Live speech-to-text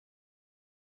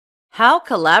How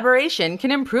collaboration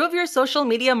can improve your social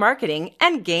media marketing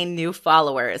and gain new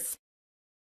followers.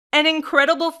 An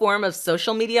incredible form of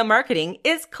social media marketing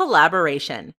is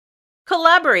collaboration.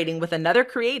 Collaborating with another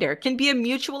creator can be a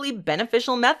mutually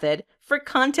beneficial method for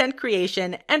content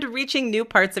creation and reaching new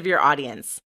parts of your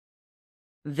audience.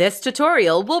 This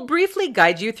tutorial will briefly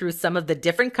guide you through some of the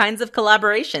different kinds of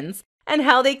collaborations and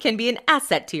how they can be an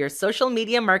asset to your social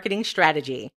media marketing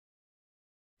strategy.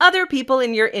 Other people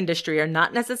in your industry are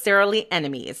not necessarily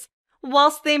enemies.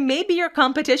 Whilst they may be your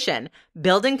competition,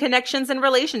 building connections and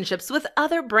relationships with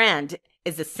other brands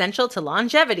is essential to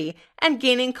longevity and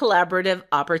gaining collaborative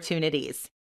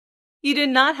opportunities. You do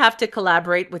not have to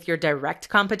collaborate with your direct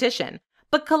competition,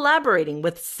 but collaborating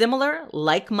with similar,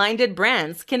 like-minded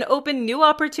brands can open new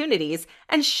opportunities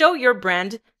and show your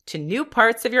brand to new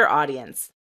parts of your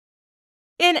audience.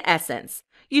 In essence,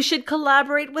 you should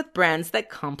collaborate with brands that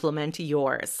complement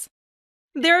yours.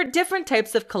 There are different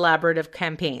types of collaborative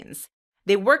campaigns.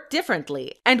 They work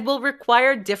differently and will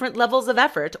require different levels of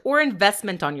effort or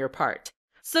investment on your part,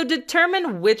 so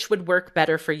determine which would work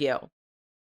better for you.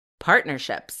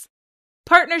 Partnerships.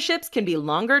 Partnerships can be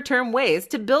longer-term ways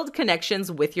to build connections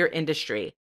with your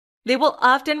industry. They will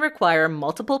often require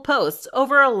multiple posts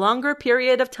over a longer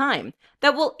period of time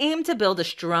that will aim to build a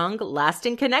strong,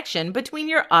 lasting connection between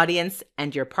your audience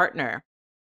and your partner.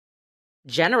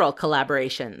 General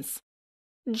collaborations.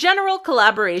 General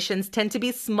collaborations tend to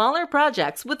be smaller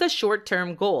projects with a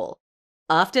short-term goal.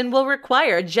 Often will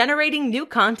require generating new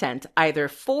content either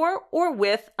for or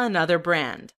with another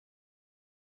brand.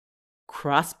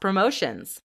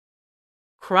 Cross-promotions.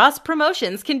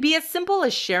 Cross-promotions can be as simple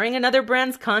as sharing another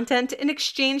brand's content in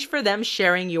exchange for them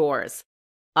sharing yours.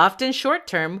 Often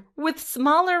short-term, with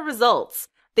smaller results,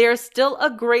 they are still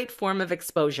a great form of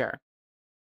exposure.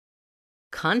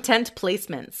 Content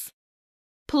placements.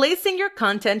 Placing your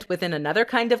content within another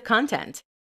kind of content,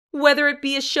 whether it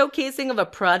be a showcasing of a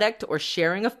product or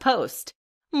sharing of post.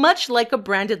 Much like a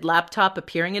branded laptop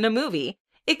appearing in a movie,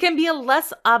 it can be a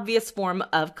less obvious form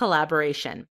of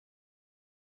collaboration.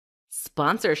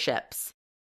 Sponsorships.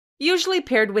 Usually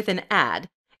paired with an ad,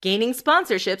 gaining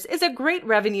sponsorships is a great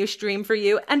revenue stream for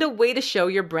you and a way to show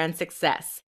your brand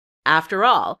success. After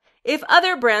all, if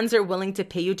other brands are willing to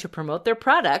pay you to promote their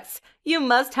products, you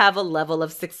must have a level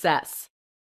of success.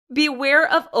 Beware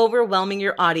of overwhelming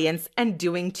your audience and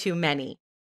doing too many.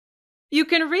 You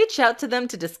can reach out to them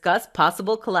to discuss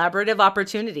possible collaborative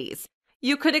opportunities.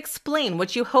 You could explain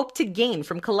what you hope to gain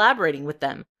from collaborating with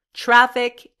them,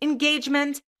 traffic,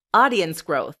 engagement, audience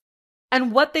growth,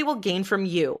 and what they will gain from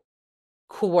you.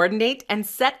 Coordinate and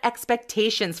set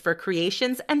expectations for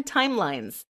creations and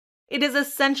timelines. It is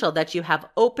essential that you have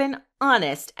open,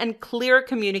 honest, and clear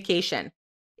communication.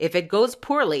 If it goes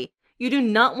poorly, you do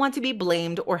not want to be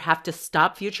blamed or have to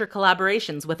stop future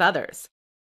collaborations with others.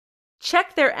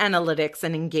 Check their analytics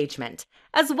and engagement,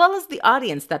 as well as the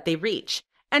audience that they reach,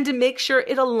 and to make sure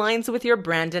it aligns with your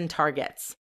brand and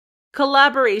targets.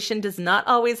 Collaboration does not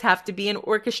always have to be an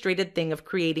orchestrated thing of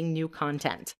creating new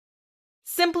content.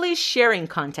 Simply sharing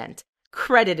content,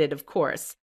 credited of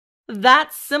course,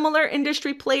 that similar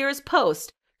industry players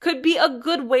post could be a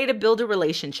good way to build a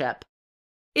relationship.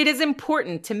 It is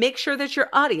important to make sure that your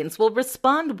audience will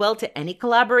respond well to any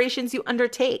collaborations you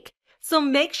undertake, so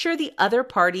make sure the other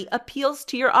party appeals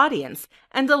to your audience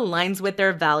and aligns with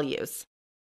their values.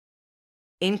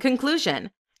 In conclusion,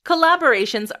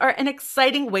 collaborations are an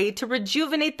exciting way to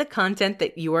rejuvenate the content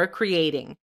that you are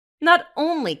creating. Not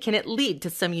only can it lead to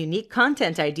some unique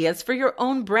content ideas for your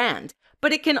own brand,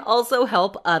 but it can also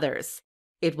help others.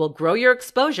 It will grow your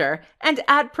exposure and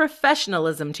add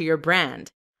professionalism to your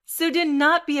brand. So do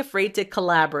not be afraid to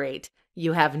collaborate.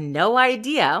 You have no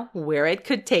idea where it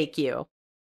could take you.